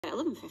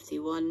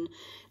11:51.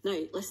 Now,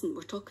 listen,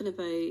 we're talking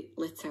about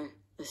litter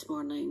this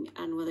morning,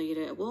 and whether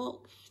you're out a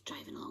walk,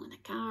 driving along in a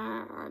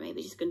car, or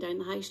maybe just going down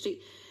the high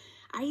street,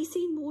 are you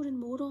seeing more and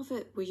more of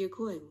it where you're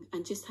going,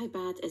 and just how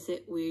bad is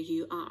it where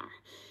you are?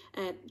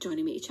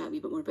 Joining me to chat a wee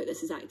bit more about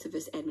this is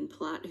activist Edmund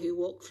Platt, who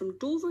walked from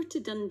Dover to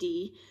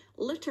Dundee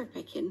litter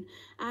picking,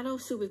 and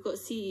also we've got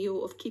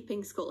CEO of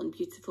Keeping Scotland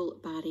Beautiful,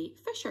 Barry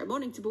Fisher.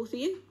 Morning to both of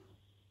you.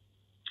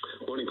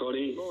 Morning,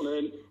 Connie.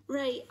 Morning.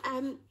 Right,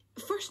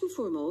 first and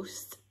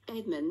foremost,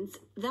 Edmund,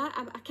 that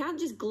I can't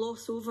just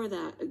gloss over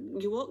that.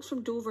 You walked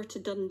from Dover to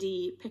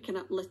Dundee picking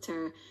up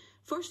litter.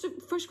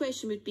 First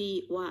question would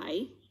be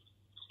why?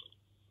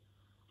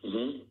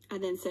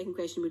 And then second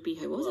question would be,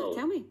 how was it?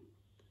 Tell me.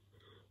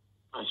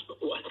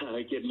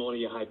 Good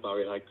morning. Hi,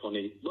 Barry. Hi,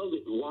 Connie. Well,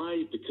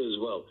 why? Because,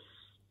 well,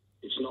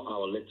 it's not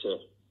our litter,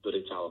 but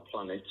it's our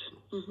planet.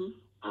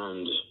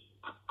 And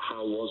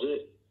how was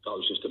it? That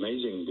was just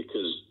amazing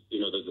because, you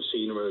know, the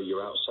scenery,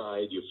 you're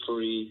outside, you're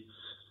free.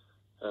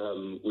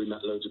 We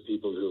met loads of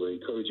people who were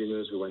encouraging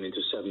us. We went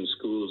into 7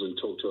 schools and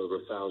talked to over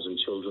 1,000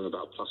 children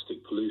about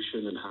plastic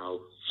pollution and how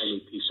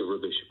any piece of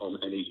rubbish on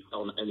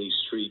any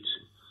street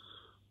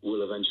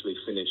will eventually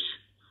finish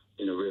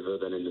in a river,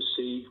 then in the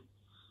sea.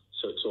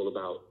 So it's all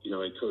about, you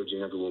know,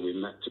 encouraging everyone we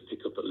met to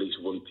pick up at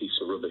least one piece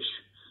of rubbish.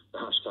 The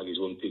hashtag is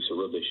one piece of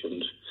rubbish,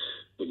 and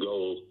the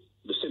goal,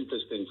 the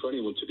simplest thing for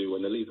anyone to do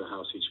when they leave the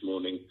house each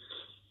morning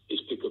is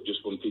pick up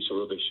just one piece of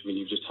rubbish. I mean,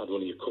 you've just had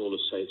one of your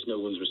callers say it's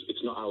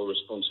not our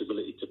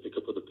responsibility to pick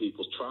up other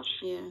people's trash.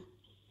 Yeah.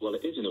 Well,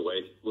 it is in a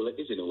way.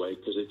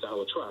 Because it's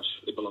our trash.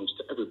 It belongs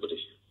to everybody,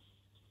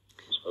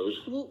 I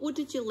suppose. What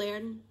did you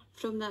learn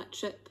from that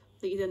trip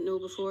that you didn't know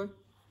before?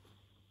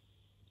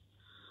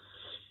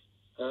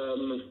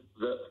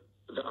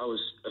 That I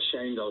was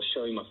ashamed. I was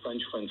showing my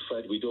French friend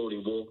Fred. We'd already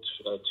walked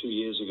 2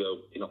 years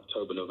ago in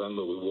October,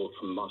 November. We walked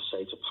from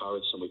Marseille to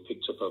Paris, and we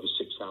picked up over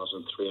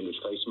 6,300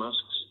 face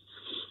masks.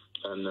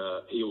 And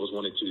he always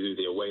wanted to do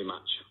the away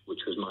match, which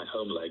was my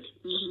home leg.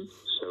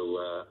 So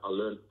I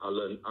learned.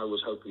 I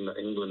was hoping that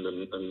England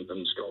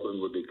and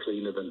Scotland would be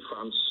cleaner than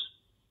France,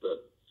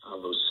 but I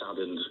was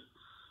saddened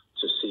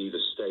to see the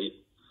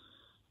state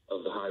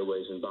of the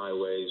highways and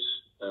byways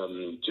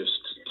just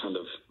kind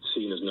of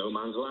seen as no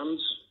man's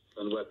lands,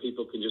 and where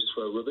people can just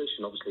throw rubbish.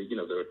 And obviously, you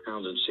know, there are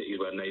towns and cities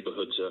where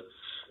neighbourhoods are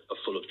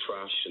full of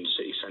trash, and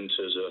city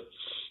centres are,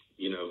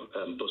 you know,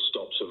 bus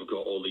stops have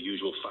got all the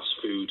usual fast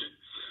food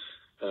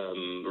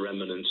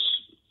remnants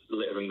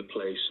littering the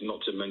place,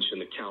 not to mention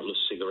the countless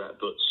cigarette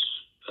butts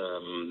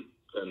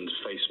and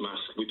face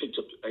masks. We picked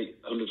up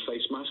 800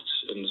 face masks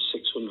and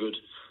 600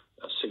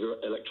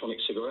 electronic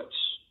cigarettes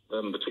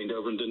between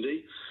Dover and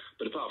Dundee.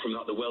 But apart from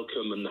that, the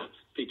welcome and the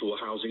people were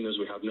housing us.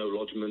 We had no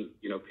lodgement.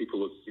 You know, people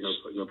were, you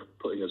know,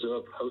 putting us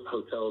up.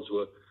 Hotels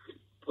were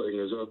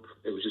putting us up.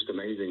 It was just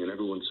amazing, and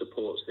everyone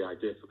supports the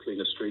idea for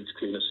cleaner streets,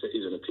 cleaner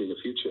cities, and a cleaner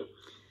future.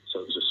 So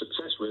it was a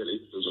success,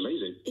 really. It was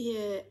amazing.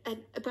 Yeah,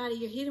 and Barry,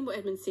 you're hearing what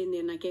Edmund's saying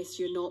there, and I guess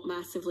you're not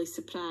massively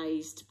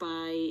surprised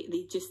by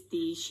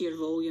the sheer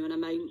volume and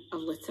amount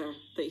of litter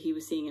that he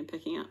was seeing and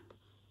picking up.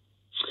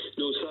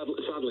 No,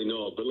 sadly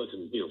not. But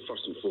listen, you know,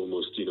 first and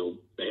foremost, you know,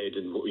 Ed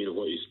and what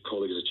his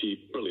colleagues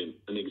achieved, brilliant,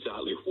 and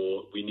exactly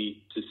what we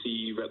need to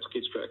see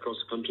replicated straight across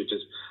the country.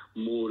 Just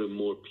more and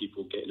more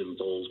people getting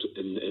involved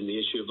in the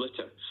issue of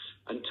litter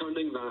and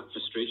turning that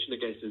frustration, I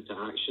guess, into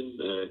action.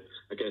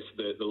 I guess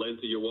the length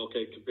of your walk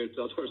out compared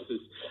to others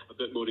is a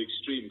bit more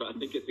extreme, but I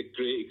think it's a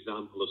great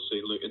example of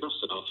saying, look,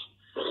 enough's enough.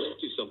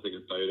 Let's do something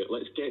about it.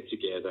 Let's get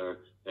together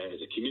as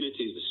a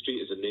community, as a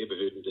street, as a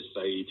neighbourhood, and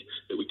decide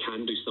that we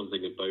can do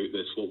something about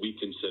this, what we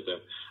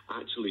consider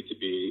actually to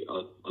be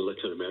a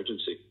litter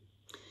emergency.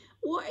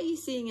 What are you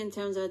seeing in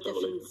terms of a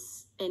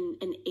difference in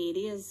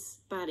areas,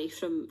 Barry,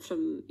 from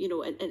you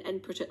know,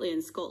 and particularly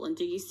in Scotland?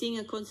 Are you seeing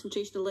a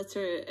concentration of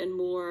litter in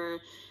more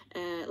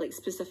like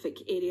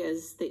specific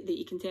areas that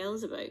you can tell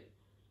us about?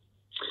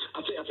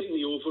 I think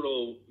the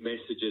overall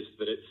message is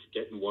that it's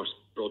getting worse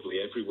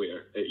broadly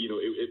everywhere. You know,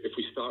 if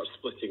we start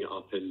splitting it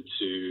up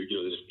into, you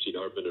know, there's between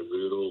urban and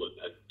rural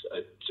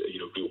and you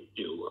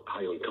know,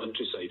 high on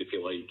countryside, if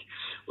you like,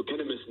 we're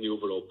kind of missing the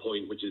overall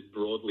point, which is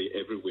broadly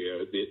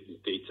everywhere the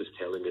data's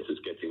telling us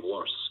it's getting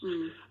worse.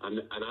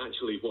 And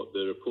actually, what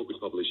the report we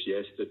published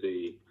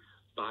yesterday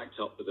backed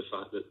up with the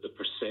fact that the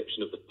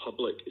perception of the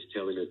public is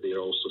telling us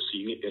they're also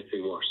seeing it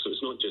getting worse. So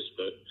it's not just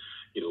that,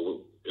 you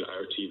know,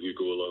 our team who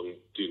go along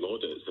doing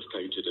audits have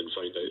counted and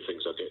found out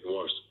things are getting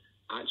worse.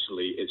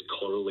 Actually, it's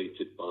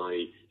correlated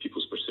by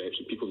people's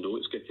perception. People know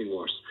it's getting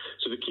worse.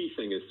 So the key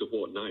thing is the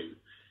what now.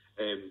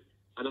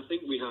 And I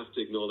think we have to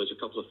acknowledge a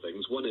couple of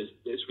things. One is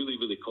it's really,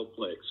 really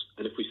complex.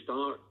 And if we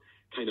start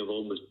kind of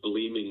almost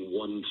blaming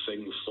one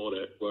thing for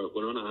it, we're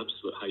on an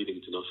absolute hiding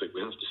to nothing.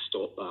 We have to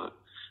stop that.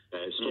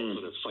 Stop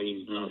trying to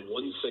find that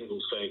one single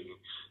thing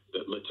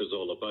that litter's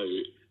all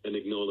about and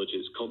acknowledge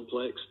it's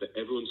complex, that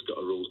everyone's got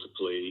a role to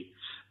play,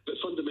 but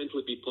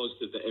fundamentally be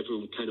positive that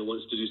everyone kind of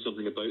wants to do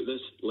something about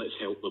this. Let's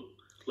help them.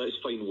 let's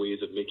find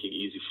ways of making it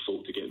easy for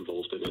folk to get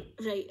involved in it.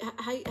 Right.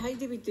 How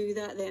do we do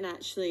that then,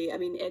 actually? I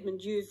mean,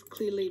 Edmund, you've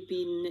clearly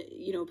been,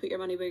 put your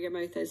money where your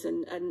mouth is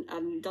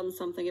and done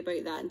something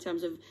about that in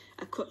terms of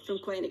from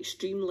quite an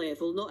extreme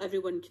level. Not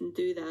everyone can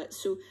do that.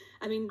 So,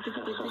 I mean,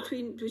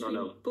 between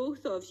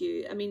both of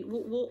you, I mean,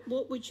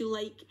 what would you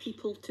like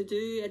people to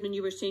do? Edmund,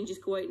 you were saying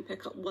just go out and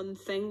pick up one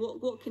thing.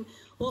 What can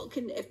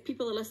if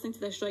people are listening to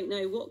this right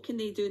now, what can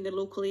they do in their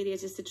local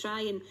areas just to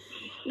try and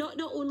not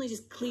only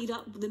just clear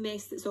up the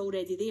mess that's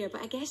already there,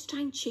 but I guess try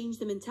and change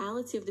the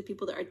mentality of the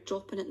people that are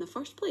dropping it in the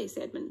first place,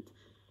 Edmund?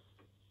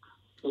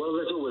 Well,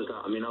 there's always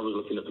that. I mean, I was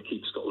looking at the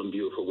Keep Scotland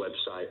Beautiful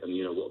website, and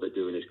what they're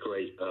doing is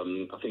great.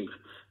 I think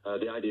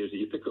the idea is that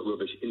you pick up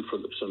rubbish in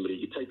front of somebody,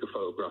 you take a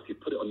photograph, you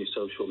put it on your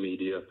social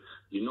media,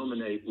 you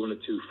nominate one or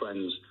two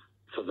friends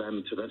for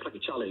them to. That's like a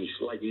challenge,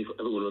 like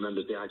everyone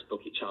remembers the Ice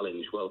Bucket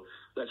Challenge. Well,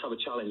 let's have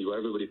a challenge where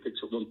everybody picks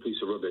up one piece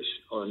of rubbish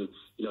on,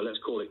 let's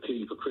call it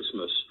Clean for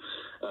Christmas,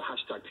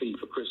 hashtag Clean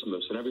for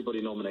Christmas, and everybody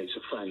nominates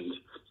a friend.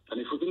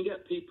 And if we can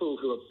get people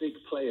who are big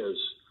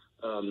players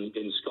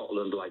in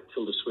Scotland, like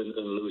Tilda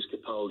Swinton, Lewis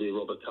Capaldi,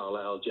 Robert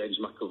Carlyle, James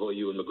McAvoy,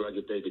 Ewan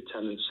McGregor, David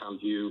Tennant, Sam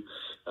Hugh,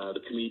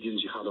 the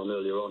comedians you had on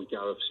earlier on,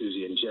 Gareth,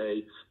 Susie and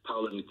Jay,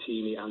 Paola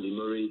Nutini, Andy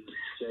Murray,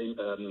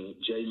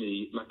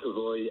 Jamie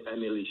McAvoy,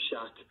 Emily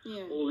Shack,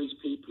 all these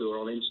people who are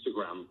on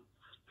Instagram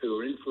who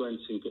are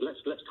influencing,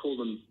 let's call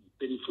them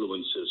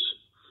binfluencers,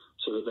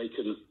 so that they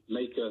can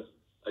make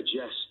a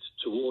jest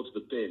towards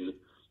the bin.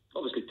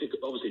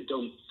 Obviously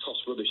don't toss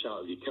rubbish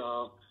out of your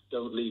car.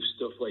 Don't leave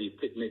stuff where you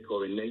picnic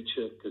or in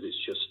nature, because it's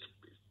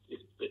a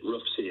bit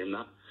rough seeing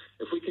that.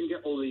 If we can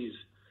get all these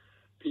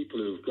people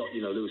who've got,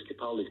 Lewis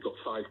Capaldi's got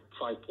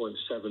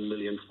 5.7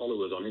 million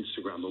followers on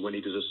Instagram, and when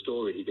he does a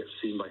story, he gets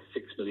seen by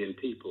 6 million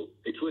people.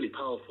 It's really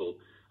powerful.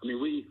 I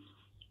mean,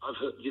 I've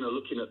heard,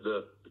 looking at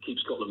the Keep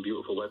Scotland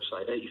Beautiful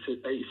website,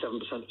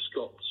 87% of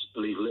Scots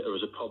believe litter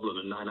is a problem,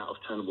 and 9 out of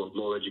 10 want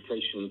more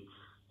education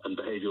and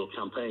behavioural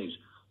campaigns.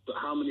 But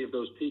how many of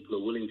those people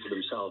are willing to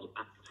themselves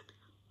act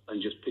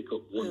and just pick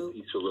up one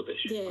piece of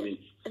rubbish? Yeah, I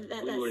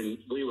mean,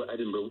 we were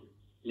Edinburgh.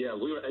 Yeah,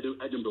 we were at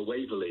Edinburgh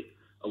Waverley,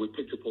 and we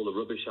picked up all the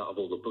rubbish out of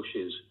all the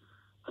bushes,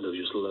 and there was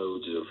just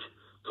loads of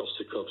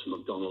Costa Cups,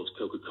 McDonald's,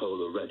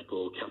 Coca-Cola, Red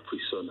Bull,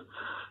 Capri Sun.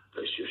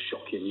 It's just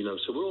shocking,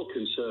 So we're all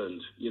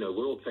concerned.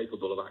 We're all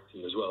capable of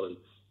acting as well. And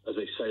as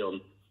they say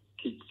on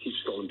Keep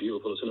Scotland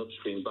Beautiful, it's an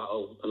upstream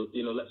battle, and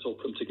let's all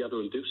come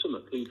together and do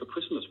something clean for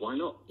Christmas. Why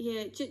not?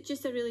 Yeah,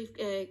 just a really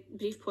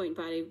brief point,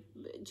 Barry.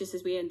 Just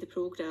as we end the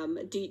programme,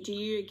 do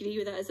you agree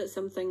with that? Is that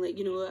something like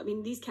I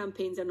mean, these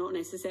campaigns are not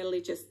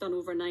necessarily just done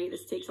overnight.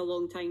 This takes a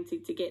long time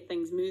to get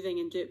things moving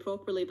and do it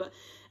properly. But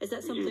is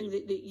that something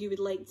that you would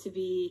like to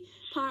be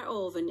part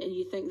of, and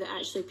you think that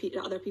actually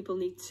other people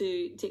need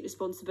to take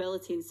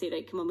responsibility and say,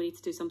 right, come on, we need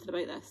to do something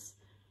about this?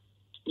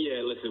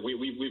 Yeah, listen,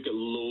 we've got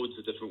loads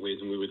of different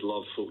ways, and we would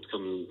love folk to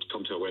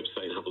come to our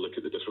website and have a look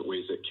at the different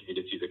ways that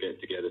communities are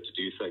getting together to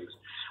do things.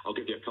 I'll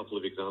give you a couple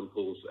of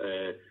examples.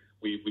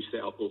 We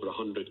set up over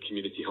 100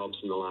 community hubs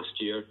in the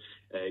last year,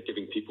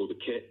 giving people the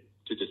kit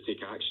to just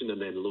take action and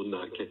then loan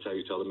that kit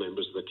out to other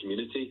members of the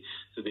community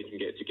so they can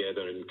get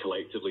together and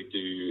collectively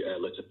do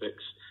litter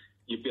picks.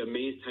 You'd be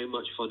amazed how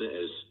much fun it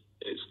is.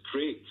 It's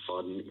great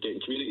fun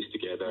getting communities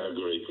together,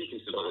 taking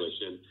some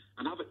action,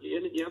 and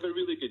you have a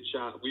really good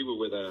chat. We were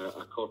with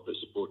a corporate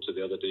supporter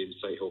the other day in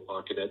Sighthill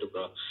Park in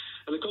Edinburgh,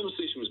 and the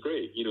conversation was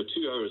great. 2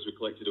 hours, we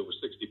collected over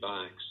 60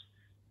 bags.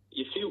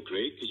 You feel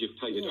great because you've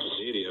tidied up an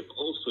area, but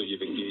also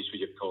you've engaged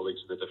with your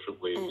colleagues in a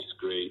different way, which is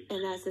great.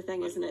 And that's the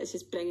thing, isn't it? It's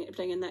just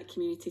bringing that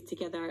community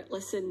together.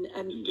 Listen,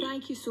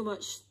 thank you so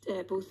much,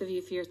 both of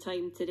you, for your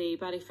time today.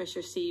 Barry Fisher,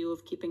 CEO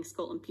of Keeping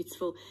Scotland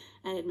Beautiful,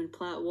 and Edmund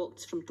Platt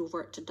walked from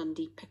Dover to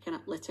Dundee picking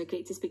up litter.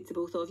 Great to speak to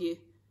both of you.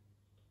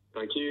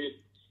 Thank you.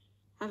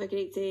 Have a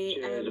great day.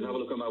 Cheers, and have a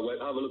look at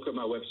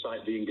my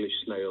website,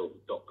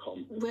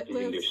 theenglishsnail.com.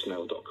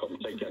 Theenglishsnail.com.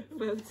 Take care.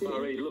 Well do.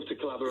 Barry, love to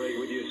collaborate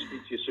with you.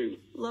 Speak to you soon.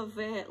 Love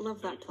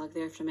that plug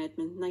there from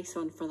Edmund. Nice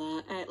one for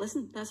that.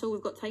 Listen, that's all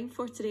we've got time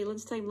for today.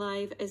 Lunchtime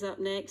Live is up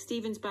next.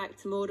 Stephen's back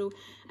tomorrow,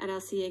 and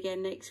I'll see you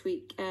again next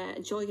week.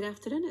 Enjoy your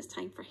afternoon. It's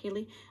time for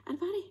Hayley and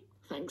Barry.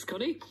 Thanks,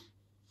 Connie.